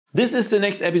This is the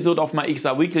next episode of my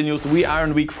XR Weekly News. We are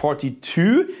in week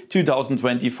 42,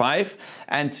 2025,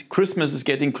 and Christmas is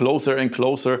getting closer and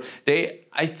closer.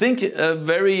 I think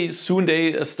very soon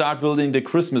they start building the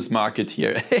Christmas market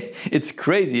here. It's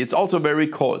crazy. It's also very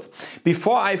cold.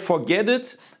 Before I forget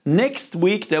it, next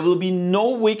week there will be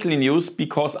no weekly news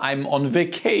because I'm on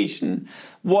vacation.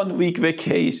 1 week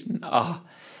vacation.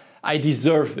 I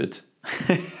deserve it.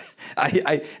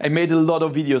 I made a lot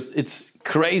of videos. It's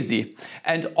crazy.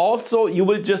 And also you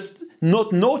will just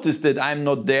not notice that I'm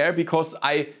not there because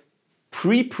I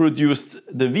pre-produced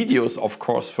the videos, of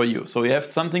course, for you. So you have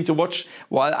something to watch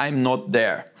while I'm not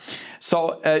there.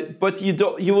 So, but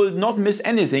you will not miss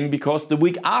anything because the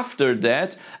week after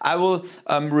that, I will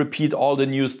repeat all the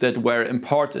news that were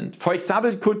important. For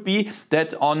example, it could be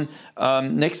that on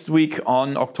next week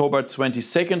on October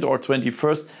 22nd or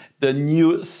 21st, the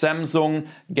new Samsung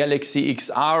Galaxy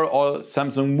XR or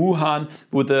Samsung Wuhan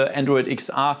with the Android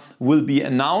XR will be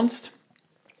announced.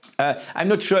 I'm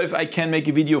not sure if I can make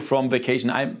a video from vacation.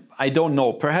 I don't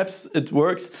know. Perhaps it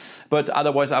works, but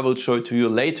otherwise I will show it to you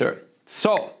later.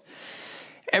 So,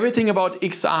 everything about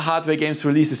XR hardware games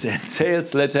releases and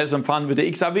sales. Let's have some fun with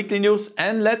the XR Weekly News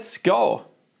and let's go!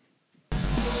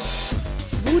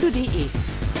 VoodooDE.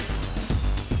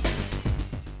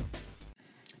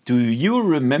 Do you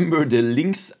remember the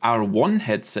Lynx R1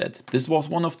 headset? This was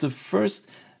one of the first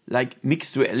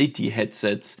mixed reality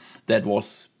headsets that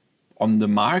was on the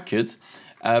market,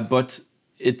 but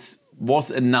it was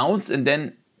announced and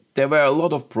then there were a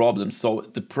lot of problems. So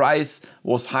the price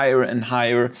was higher and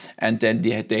higher, and then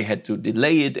they had to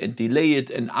delay it,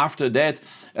 and after that,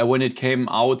 when it came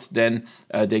out, then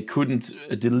they couldn't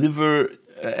deliver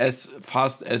as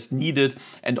fast as needed,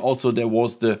 and also there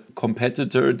was the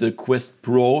competitor, the Quest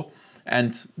Pro,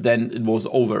 and then it was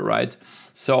over, right?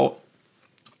 So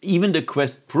even the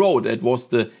Quest Pro, that was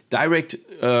the direct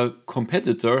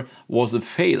competitor, was a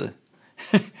fail.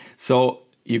 So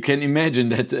you can imagine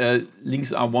that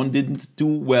Lynx R1 didn't do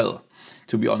well,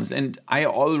 to be honest. And I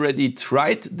already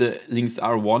tried the Lynx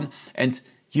R1, and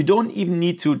you don't even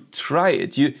need to try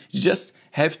it. You just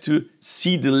have to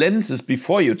see the lenses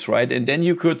before you try it, and then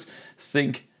you could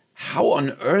think, how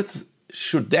on earth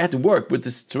should that work with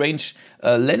the strange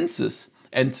lenses?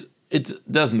 And it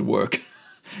doesn't work.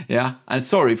 Yeah, I'm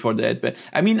sorry for that, but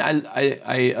I mean,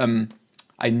 I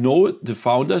know the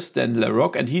founder, Stan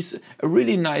LaRock, and he's a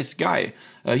really nice guy.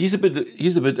 He's a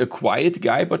bit a quiet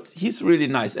guy, but he's really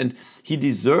nice, and he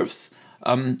deserves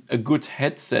a good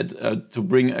headset to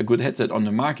bring a good headset on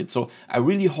the market. So I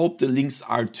really hope the Lynx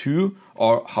R2,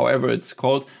 or however it's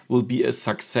called, will be a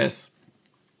success.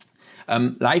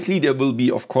 Likely there will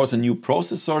be, of course, a new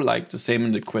processor, like the same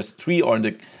in the Quest 3 or in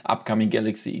the upcoming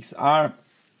Galaxy XR.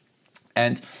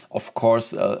 And of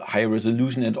course, higher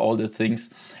resolution and all the things.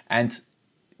 And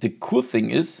the cool thing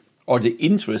is, or the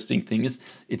interesting thing is,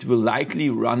 it will likely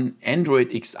run Android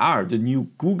XR, the new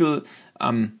Google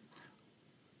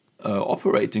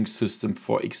operating system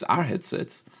for XR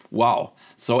headsets. Wow.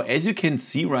 So as you can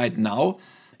see right now,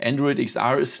 Android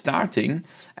XR is starting,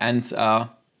 and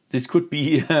this could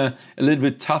be a little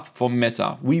bit tough for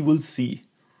Meta. We will see.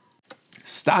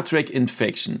 Star Trek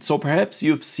Infection. So perhaps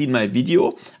you've seen my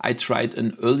video. I tried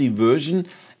an early version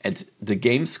at the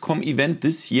Gamescom event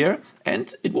this year,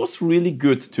 and it was really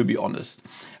good, to be honest.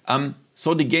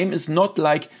 So the game is not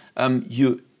like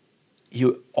you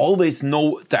always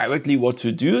know directly what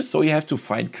to do, so you have to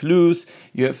find clues,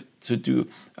 you have to do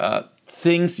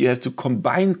things, you have to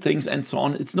combine things and so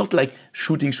on. It's not like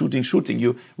shooting.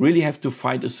 You really have to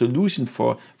find a solution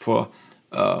for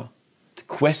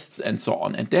quests and so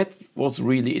on, and that was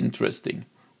really interesting.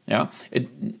 Yeah,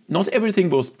 not everything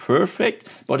was perfect,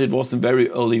 but it was a very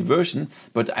early version.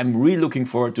 But I'm really looking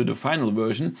forward to the final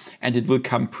version, and it will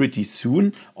come pretty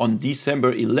soon on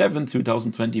December 11,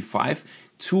 2025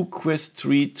 to Quest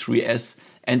 3, 3S,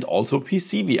 and also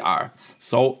PC VR.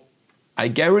 So I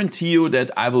guarantee you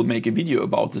that I will make a video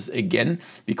about this again,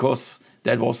 because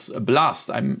that was a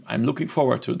blast. I'm looking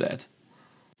forward to that.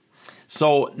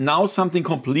 So now something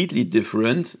completely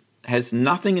different, has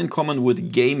nothing in common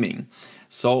with gaming.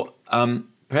 So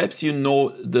perhaps you know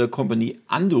the company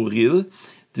Anduril.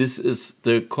 This is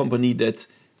the company that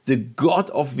the god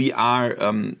of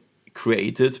VR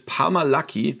created, Palmer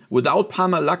Luckey. Without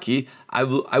Palmer Luckey, I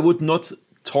would not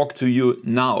talk to you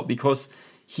now, because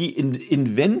he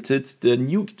invented the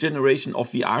new generation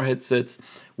of VR headsets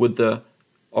with the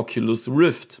Oculus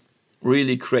Rift.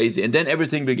 Really crazy. And then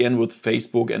everything began with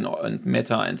Facebook and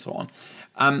Meta and so on.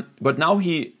 But now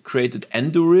he created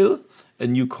Anduril, a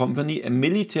new company, a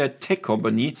military tech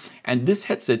company, and this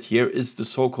headset here is the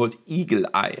so-called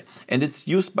EagleEye, and it's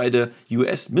used by the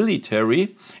US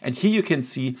military, and here you can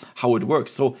see how it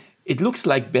works. So it looks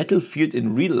like Battlefield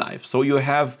in real life. So you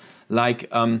have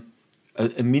like a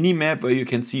mini map where you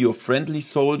can see your friendly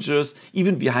soldiers,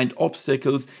 even behind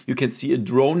obstacles. You can see a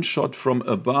drone shot from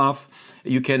above.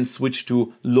 You can switch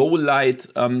to low light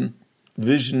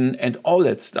vision and all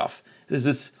that stuff. This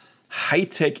is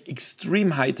high-tech,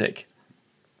 extreme high-tech.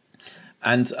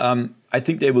 And I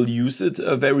think they will use it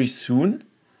very soon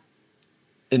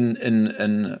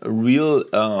in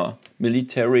real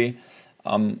military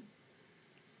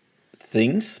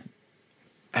things.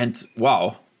 And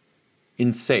wow,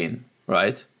 insane,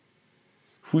 right?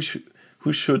 Who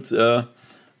should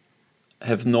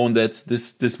have known that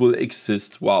this will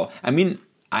exist? Wow. I mean,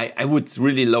 I would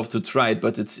really love to try it,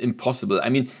 but it's impossible. I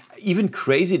mean, even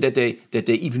crazy that they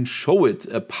even show it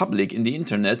public in the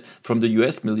internet from the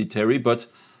US military. But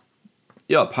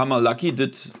yeah, Palmer Luckey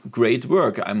did great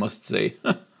work, I must say.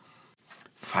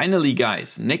 Finally,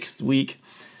 guys, next week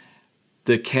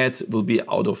the cat will be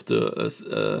out of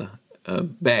the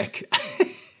bag.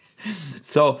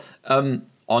 So on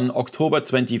October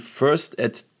 21st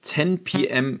at 10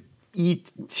 p.m.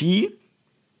 ET,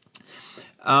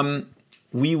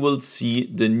 we will see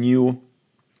the new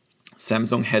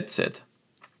Samsung headset.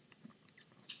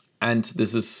 And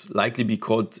this is likely be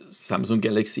called Samsung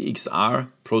Galaxy XR,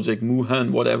 Project Muhan,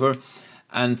 whatever.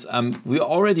 And we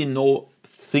already know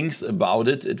things about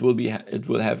it. It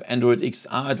will have Android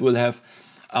XR. It will have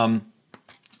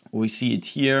we see it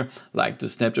here, like the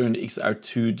Snapdragon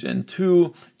XR2 Gen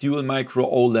 2, dual micro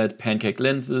OLED pancake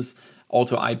lenses,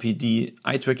 auto IPD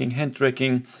eye tracking, hand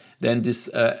tracking, then this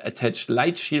attached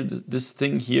light shield, this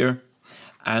thing here,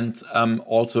 and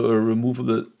also a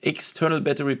removable external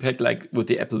battery pack like with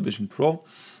the Apple Vision Pro.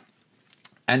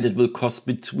 And it will cost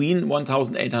between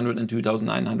 $1,800 and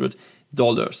 $2,900.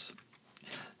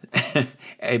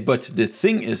 But the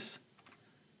thing is,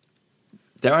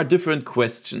 there are different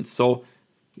questions. So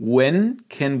when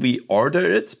can we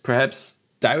order it? Perhaps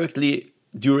directly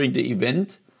during the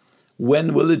event.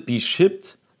 When will it be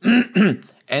shipped?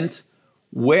 And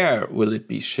where will it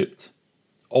be shipped?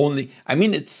 I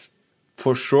mean, it's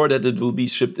for sure that it will be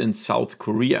shipped in South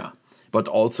Korea, but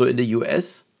also in the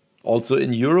US, also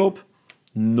in Europe.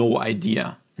 No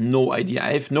idea. No idea.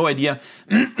 I have no idea.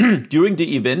 During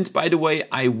the event, by the way,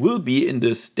 I will be in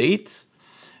the States,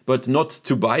 but not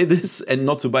to buy this and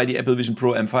not to buy the Apple Vision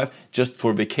Pro M5, just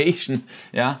for vacation.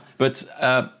 Yeah, but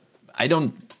I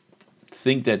don't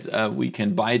think that we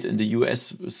can buy it in the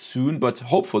US soon, but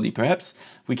hopefully, perhaps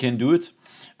we can do it.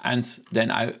 And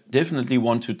then I definitely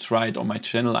want to try it on my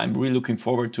channel. I'm really looking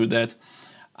forward to that.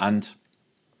 And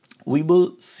we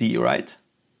will see, right?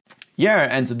 Yeah,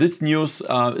 and this news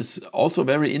is also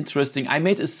very interesting. I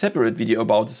made a separate video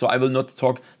about it, so I will not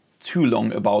talk too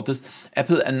long about this.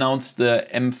 Apple announced the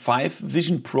M5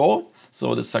 Vision Pro,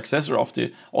 so the successor of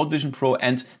the old Vision Pro,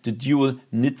 and the dual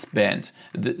knit band.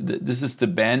 This is the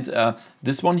band,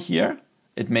 this one here.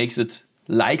 It makes it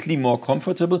likely more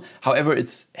comfortable. However,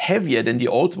 it's heavier than the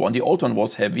old one. The old one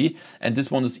was heavy, and this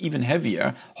one is even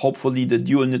heavier. Hopefully the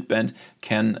dual knit band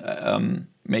can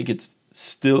make it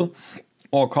still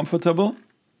more comfortable.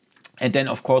 And then,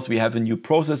 of course, we have a new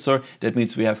processor. That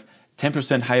means we have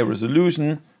 10% higher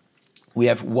resolution. We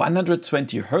have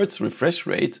 120 Hertz refresh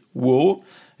rate. Whoa.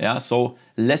 Yeah, so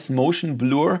less motion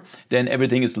blur. Then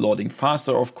everything is loading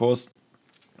faster, of course.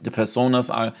 The personas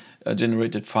are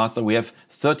generated faster. We have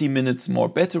 30 minutes more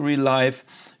battery life.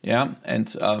 Yeah,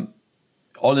 and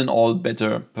all in all,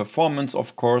 better performance,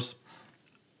 of course.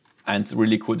 And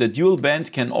really cool. The dual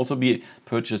band can also be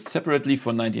purchased separately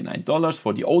for $99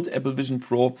 for the old Apple Vision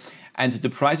Pro. And the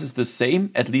price is the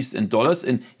same, at least in dollars.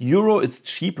 In euro, it's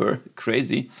cheaper,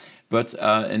 crazy. But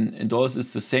in dollars,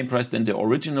 it's the same price than the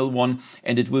original one.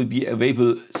 And it will be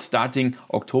available starting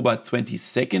October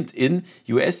 22nd in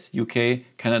US, UK,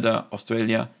 Canada,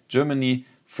 Australia, Germany,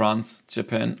 France,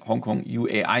 Japan, Hong Kong,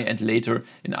 UAE, and later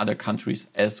in other countries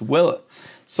as well.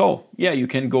 So yeah, you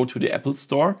can go to the Apple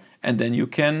Store and then you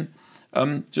can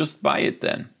just buy it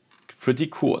then. Pretty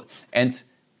cool. And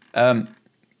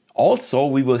also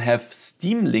we will have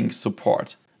Steam Link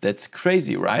support. That's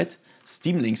crazy, right?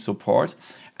 Steam Link support.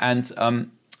 And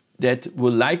that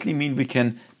will likely mean we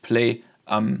can play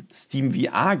Steam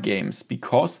VR games,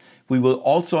 because we will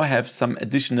also have some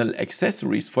additional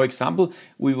accessories. For example,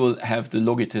 we will have the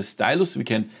Logitech stylus. We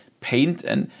can paint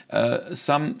and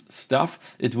some stuff.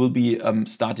 It will be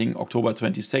starting October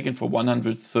 22nd for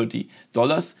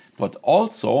 $130. But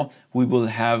also we will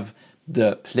have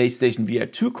the PlayStation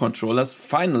VR2 controllers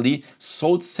finally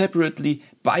sold separately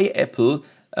by Apple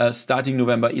starting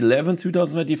November 11,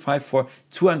 2025 for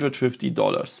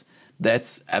 $250.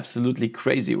 That's absolutely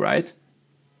crazy, right?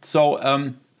 So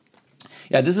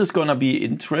yeah, this is gonna be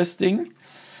interesting.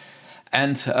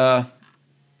 And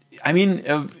I mean,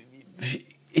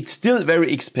 it's still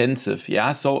very expensive,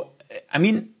 yeah? So, I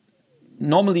mean,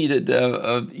 normally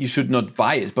you should not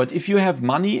buy it, but if you have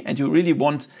money and you really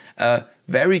want a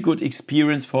very good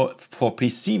experience for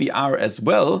PC VR as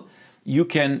well, you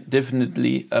can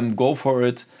definitely go for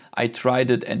it. I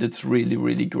tried it and it's really,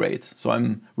 really great. So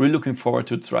I'm really looking forward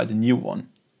to try the new one.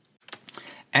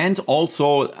 And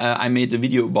also I made a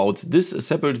video about this, a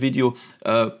separate video.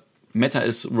 Meta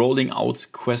is rolling out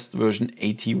Quest version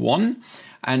 81,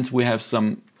 and we have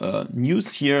some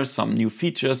news here, some new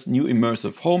features, new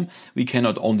immersive home. We can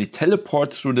not only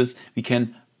teleport through this, we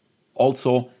can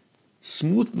also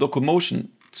smooth locomotion,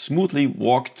 smoothly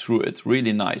walk through it,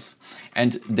 really nice.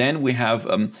 And then we have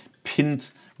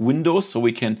pinned windows, so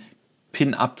we can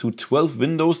pin up to 12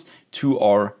 windows to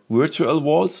our virtual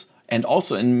walls, and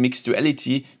also in mixed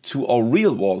reality to our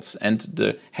real walls, and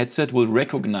the headset will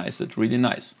recognize it, really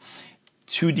nice.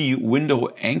 2D window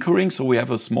anchoring, so we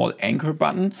have a small anchor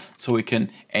button, so we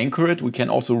can anchor it. We can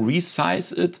also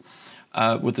resize it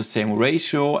with the same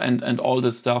ratio and all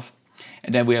this stuff.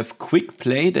 And then we have quick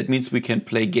play, that means we can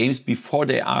play games before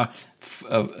they are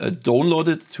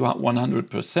downloaded to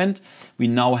 100%. We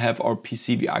now have our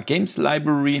PC VR games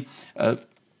library.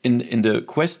 In the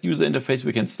Quest user interface,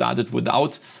 we can start it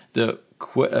without the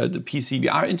PC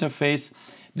VR interface.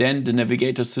 Then the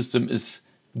navigator system is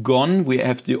gone. We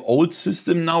have the old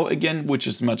system now again, which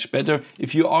is much better.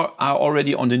 If you are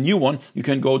already on the new one, you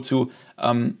can go to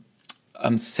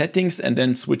settings and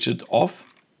then switch it off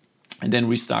and then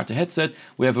restart the headset.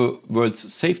 We have a world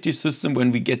safety system.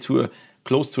 When we get to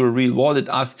close to a real wall, it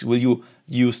asks, will you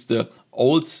use the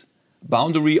old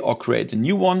boundary or create a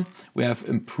new one? We have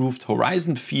improved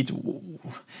horizon feed.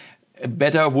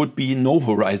 Better would be no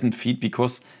horizon feed,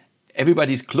 because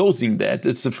everybody's closing that.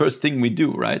 It's the first thing we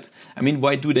do, right? I mean,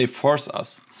 why do they force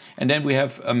us? And then we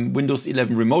have Windows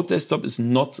 11 Remote Desktop is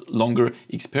not longer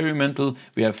experimental.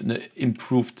 We have an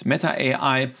improved Meta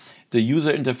AI. The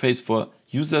user interface for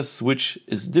user switch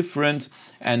is different.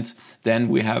 And then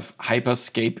we have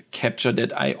Hyperscape Capture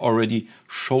that I already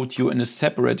showed you in a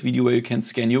separate video where you can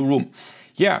scan your room.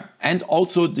 Yeah, and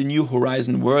also the new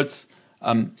Horizon Worlds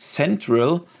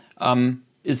Central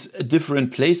is a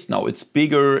different place now. It's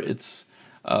bigger, it's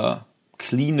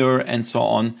cleaner and so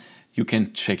on. You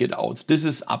can check it out. This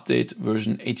is update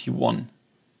version 81.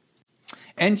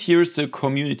 And here's the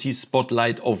community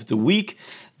spotlight of the week.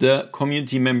 The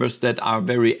community members that are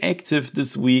very active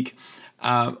this week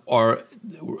or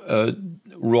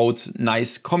wrote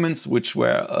nice comments which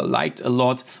were liked a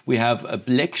lot. We have a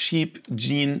Black Sheep,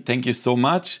 Jean, thank you so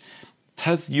much.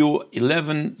 Tazio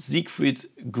 11, Siegfried,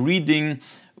 Greeding,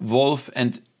 Wolf,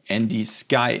 and Andy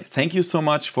Sky. Thank you so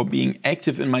much for being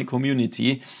active in my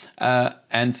community.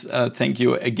 And thank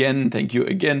you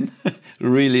again.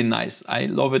 Really nice. I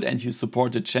love it, and you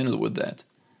support the channel with that.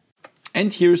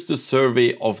 And here's the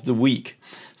survey of the week.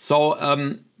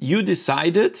 So you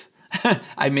decided,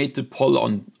 I made the poll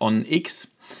on X.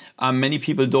 Many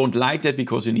people don't like that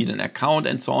because you need an account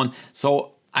and so on.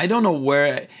 So I don't know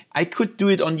where I could do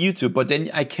it on YouTube, but then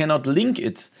I cannot link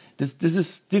it. This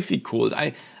is difficult.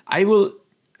 I will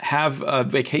have a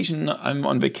vacation. I'm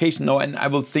on vacation now, and I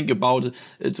will think about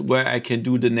it where I can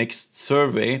do the next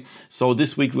survey. So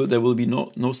this week there will be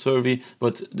no survey,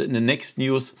 but in the next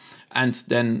news, and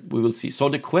then we will see. So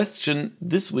the question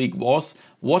this week was,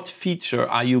 what feature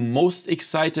are you most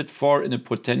excited for in a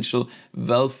potential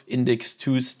Valve Index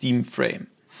 2 Steam frame?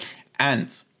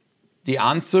 And the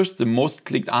answers, the most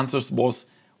clicked answers was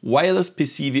wireless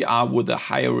PC VR with a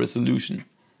higher resolution.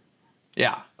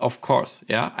 Yeah, of course.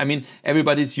 Yeah, I mean,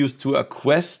 everybody's used to a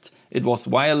Quest. It was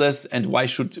wireless, and why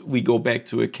should we go back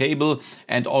to a cable?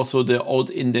 And also the old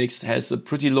Index has a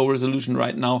pretty low resolution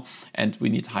right now, and we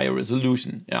need higher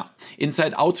resolution. Yeah,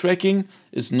 inside-out tracking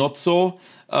is not so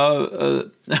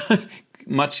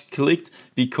much clicked,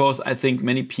 because I think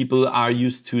many people are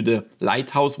used to the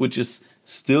Lighthouse, which is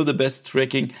still the best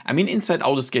tracking. I mean, inside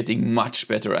out is getting much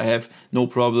better. I have no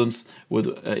problems with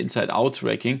inside out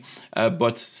tracking,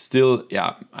 but still,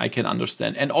 yeah, I can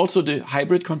understand. And also the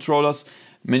hybrid controllers,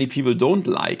 many people don't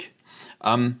like.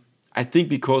 I think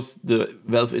because the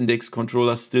Valve Index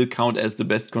controllers still count as the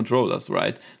best controllers,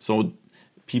 right? So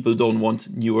people don't want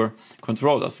newer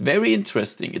controllers. Very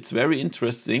interesting. It's very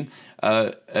interesting.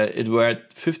 It were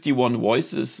at 51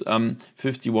 voices,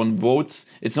 51 votes.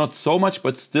 It's not so much,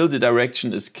 but still the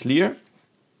direction is clear.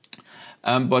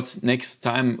 but next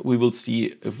time we will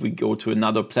see if we go to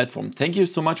another platform. Thank you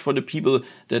so much for the people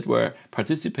that were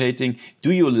participating.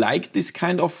 Do you like this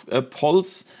kind of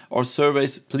polls or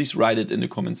surveys? Please write it in the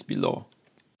comments below.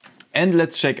 And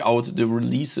let's check out the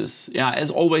releases. Yeah,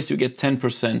 as always, you get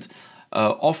 10%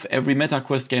 off every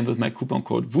MetaQuest game with my coupon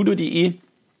code VoodooDE.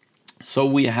 So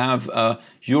we have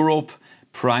Europe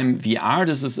Prime VR.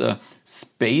 This is a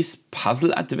space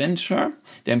puzzle adventure.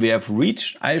 Then we have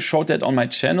Reach. I showed that on my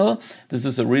channel. This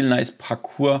is a really nice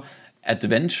parkour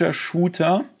adventure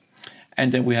shooter.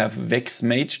 And then we have Vex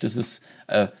Mage. This is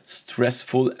a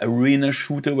stressful arena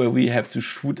shooter where we have to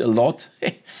shoot a lot.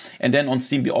 And then on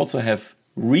Steam we also have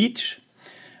Reach.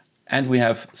 And we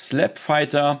have Slap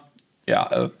Fighter. Yeah,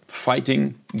 a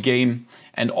fighting game,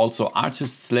 and also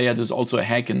Artist Slayer. This is also a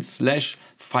hack and slash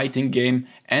fighting game.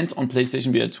 And on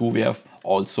PlayStation VR 2 we have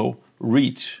also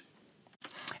Reach.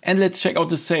 And let's check out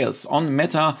the sales. On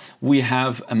Meta we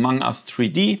have Among Us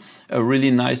 3D, a really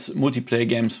nice multiplayer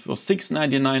game for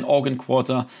 $6.99. Organ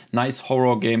Quarter, nice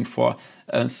horror game for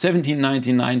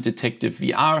 $17.99. Detective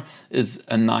VR is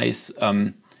a nice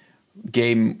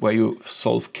game where you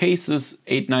solve cases,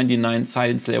 $8.99.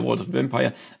 Silent Slayer, World of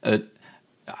Vampire,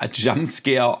 a jump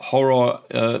scare horror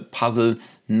puzzle,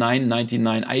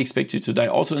 $9.99. I Expect You to Die,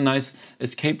 also a nice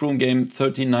escape room game,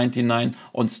 $13.99.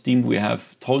 On Steam we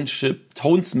have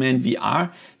Tonesman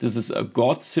VR. This is a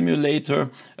god simulator,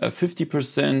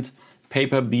 50%.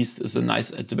 Paper Beast is a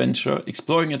nice adventure,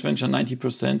 exploring adventure,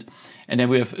 90%. And then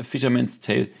we have Fisherman's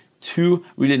Tale 2,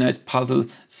 really nice puzzle,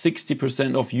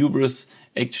 60% of Hubris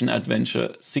action adventure,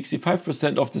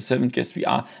 65% of the 7th Guest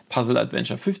VR puzzle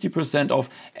adventure, 50% off.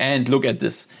 And look at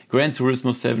this, Gran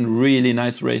Turismo 7, really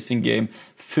nice racing game,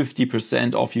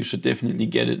 50% off. You should definitely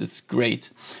get it, it's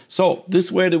great. So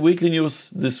this were the weekly news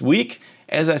this week.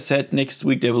 As I said, next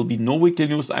week there will be no weekly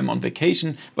news, I'm on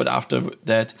vacation, but after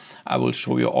that I will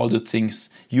show you all the things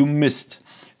you missed.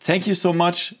 Thank you so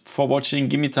much for watching.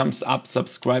 Give me a thumbs up,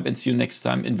 subscribe, and see you next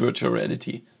time in virtual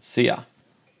reality. See ya.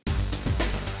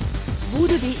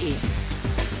 VoodooDE